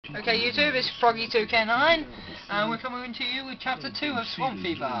Okay, YouTube, it's Froggy2K9, and we're coming to you with Chapter 2 of Swamp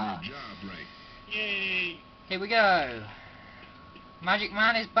Fever. Yay! Here we go. Magic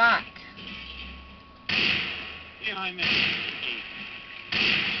Man is back. Yeah, I met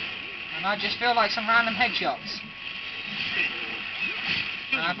And I just feel like some random headshots.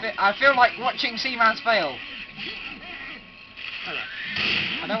 And I feel like watching Seaman's fail.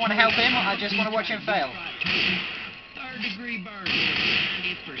 I don't want to help him, I just want to watch him fail. Third-degree burn,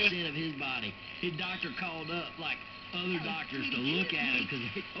 90% of his body. His doctor called up, like other doctors, to look at him, because,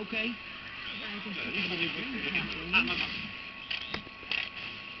 okay.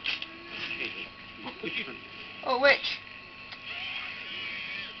 Oh, witch!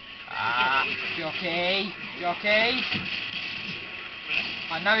 Ah, jockey, jockey.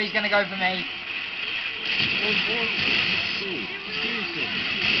 I know he's going to go for me.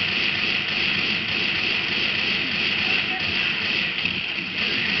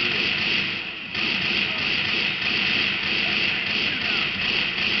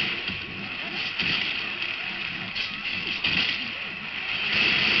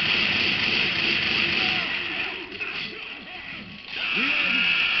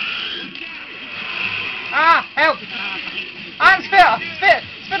 Ah, help! I'm spit on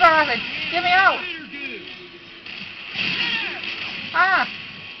acid! Get me out! Ah!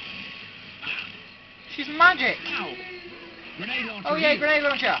 She's magic! Oh yeah, grenade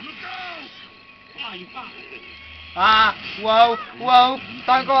launcher! Ah! Whoa! Whoa!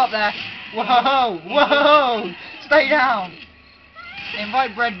 Don't go up there! Whoa! Whoa! Stay down!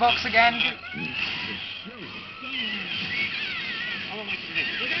 Invite Breadbox again.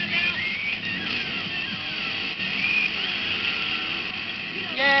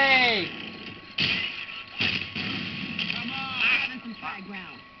 Yay!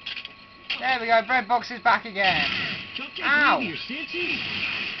 There we go, Breadbox is back again. Ow! I think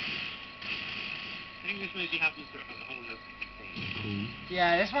this maybe happens throughout the whole game.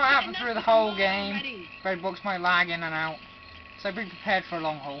 Yeah, this might happen through the whole game. Breadbox might lag in and out. So be prepared for a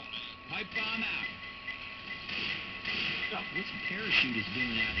long haul. Pipe bomb out. What's a parachute is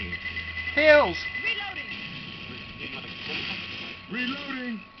doing out here? Heals!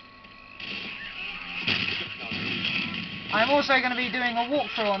 Reloading! I'm also going to be doing a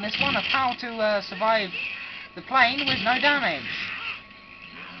walkthrough on this one of how to survive the plane with no damage.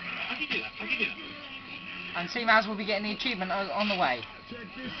 I can do that. And Seamaz will be getting the achievement on the way.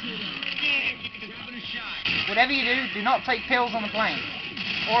 Whatever you do, do not take pills on the plane.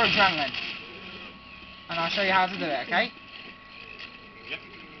 Or adrenaline. And I'll show you how to do it, okay?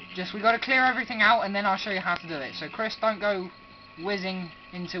 Just, we got to clear everything out and then I'll show you how to do it. So Chris, don't go whizzing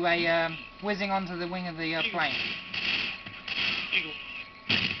into a, whizzing onto the wing of the plane.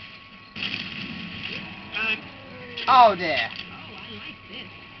 Oh dear.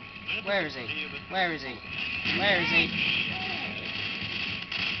 Where is he? Where is he? Where is he?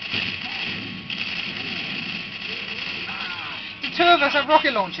 The two of us have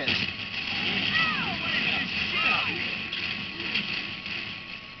rocket launchers.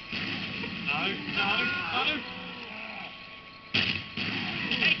 No.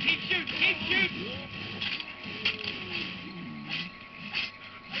 Hey, keep shooting!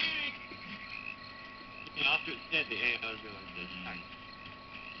 After it's dead, the AI realizes this.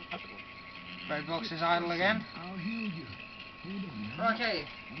 Breadbox is idle again. I'll heal you. Okay.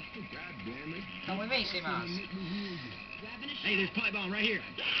 Come with me, Seamaz. Hey, there's pipe bomb right here.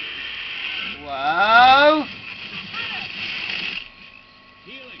 Whoa!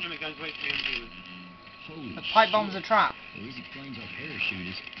 Healing. Guys, wait for me, I'm healing. The pipe bomb's a trap. Well, this explains our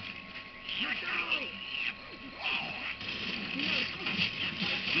parachuters.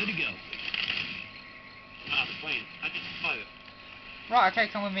 Good to go. Ah, the plane. I just fired it. Right, okay,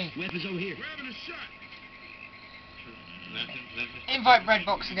 come with me. Weapons over here. Invite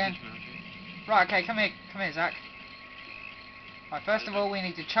Breadbox again. Right, okay, come here, Zach. Right, first of all, we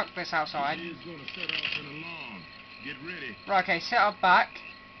need to chuck this outside. Right, okay, set up back.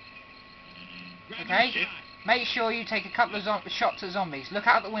 Okay, make sure you take a couple of shots at zombies. Look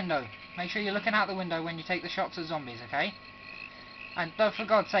out the window. Make sure you're looking out the window when you take the shots at zombies, okay? And for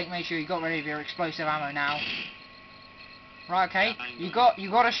God's sake, make sure you got rid of your explosive ammo now. Right, okay. You got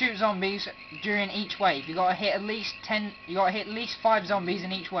to shoot zombies during each wave. You got to hit at least 10. You got to hit at least 5 zombies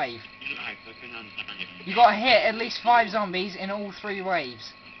in each wave. You got to hit at least 5 zombies in all 3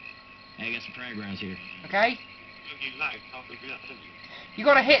 waves. Hey, I got some frag rounds here. Okay. You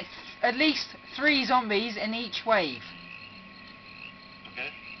got to hit at least 3 zombies in each wave.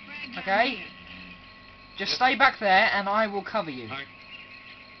 Okay. Okay. Just stay back there, and I will cover you.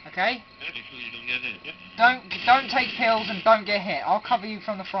 Okay? Make sure you don't get hit. Yep. Don't take pills and don't get hit. I'll cover you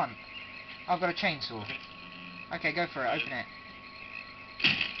from the front. I've got a chainsaw. Okay. Okay, go for it. Open it.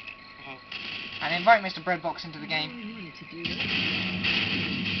 Oh. And invite Mr. Breadbox into the game. You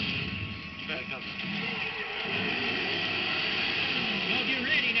better come. Well, get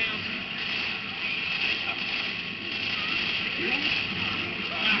ready now.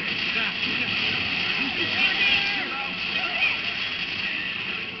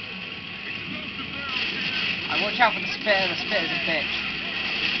 Watch out for the spitter. The spitter's a bitch.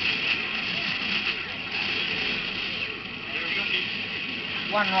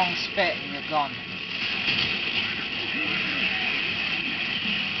 One wrong spit and you're gone.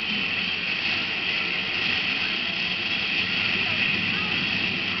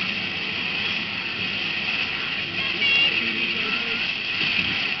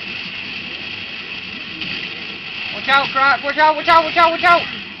 Watch out, crap! Watch out, watch out, watch out, watch out!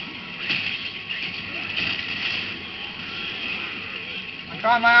 I'm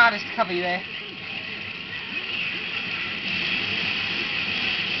trying my hardest to cover you there.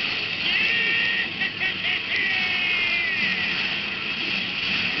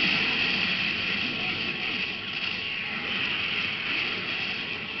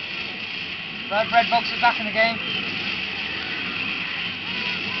 Right, Breadbox is back in the game.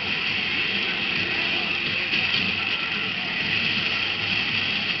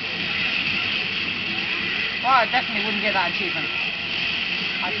 Right, I definitely wouldn't get that achievement.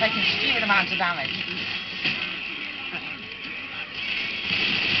 I've taken stupid amounts of damage.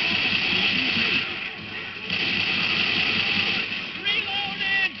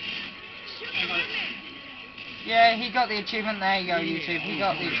 Yeah, he got the achievement. There you go, YouTube. He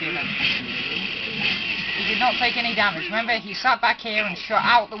got the achievement. He did not take any damage. Remember, he sat back here and shot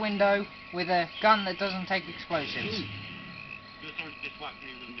out the window with a gun that doesn't take explosives.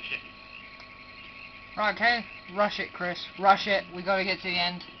 Right, okay. Rush it, Chris. Rush it. We gotta get to the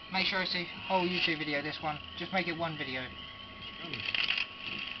end. Make sure it's a whole YouTube video, this one. Just make it one video.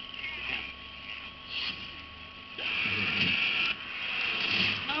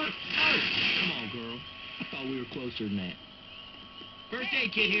 Come on, girl. I thought we were closer than that. First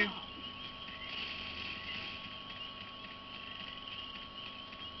aid kit here.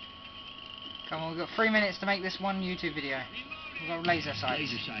 Come on, we've got 3 minutes to make this one YouTube video. We've got laser sights.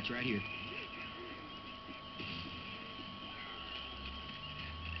 Laser sights right here.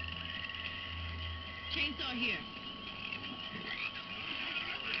 Chainsaw here.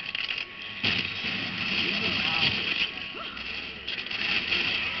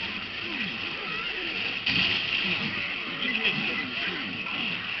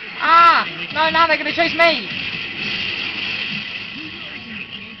 Ah! No, now they're gonna chase me!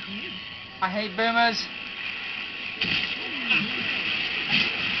 I hate boomers.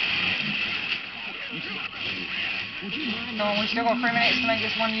 Come on, we still got 3 minutes to make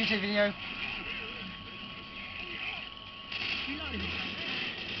this one YouTube video.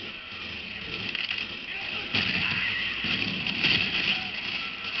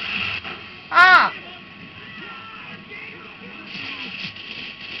 Ah!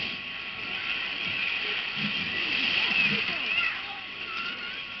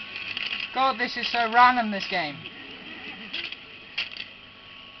 God, this is so random, this game.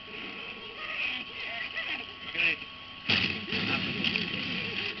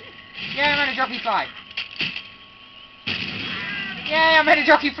 Yeah, I made a jockey fly. Yeah, I made a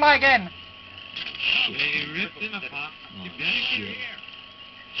jockey fly again. They ripped him apart. Oh, You better shit. get here.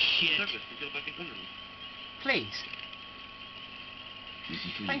 Shit. Douglas, we feel back in front of him. Please.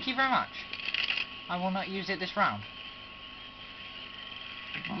 Thank you very much. I will not use it this round.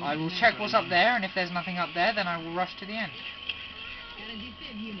 I will check what's up there, and if there's nothing up there, then I will rush to the end. Got a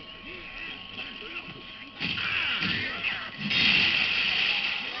defib unit.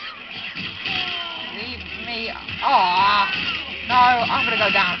 Leave me. Ah! No, I'm gonna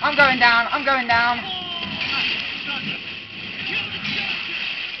go down. I'm going down. I'm going down.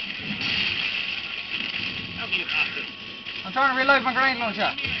 Help me, you bastard. I'm trying to reload my grenade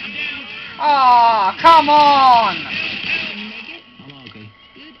launcher. Ah, come on! Make it? I'm okay.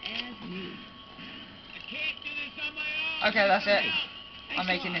 Good as new. Okay, that's it. I'm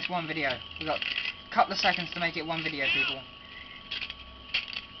making this one video. We've got a couple of seconds to make it one video, people.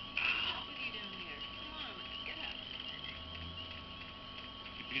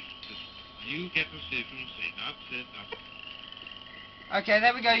 You get the signal, say that's it. Okay,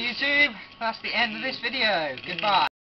 there we go, YouTube. That's the end of this video. Goodbye.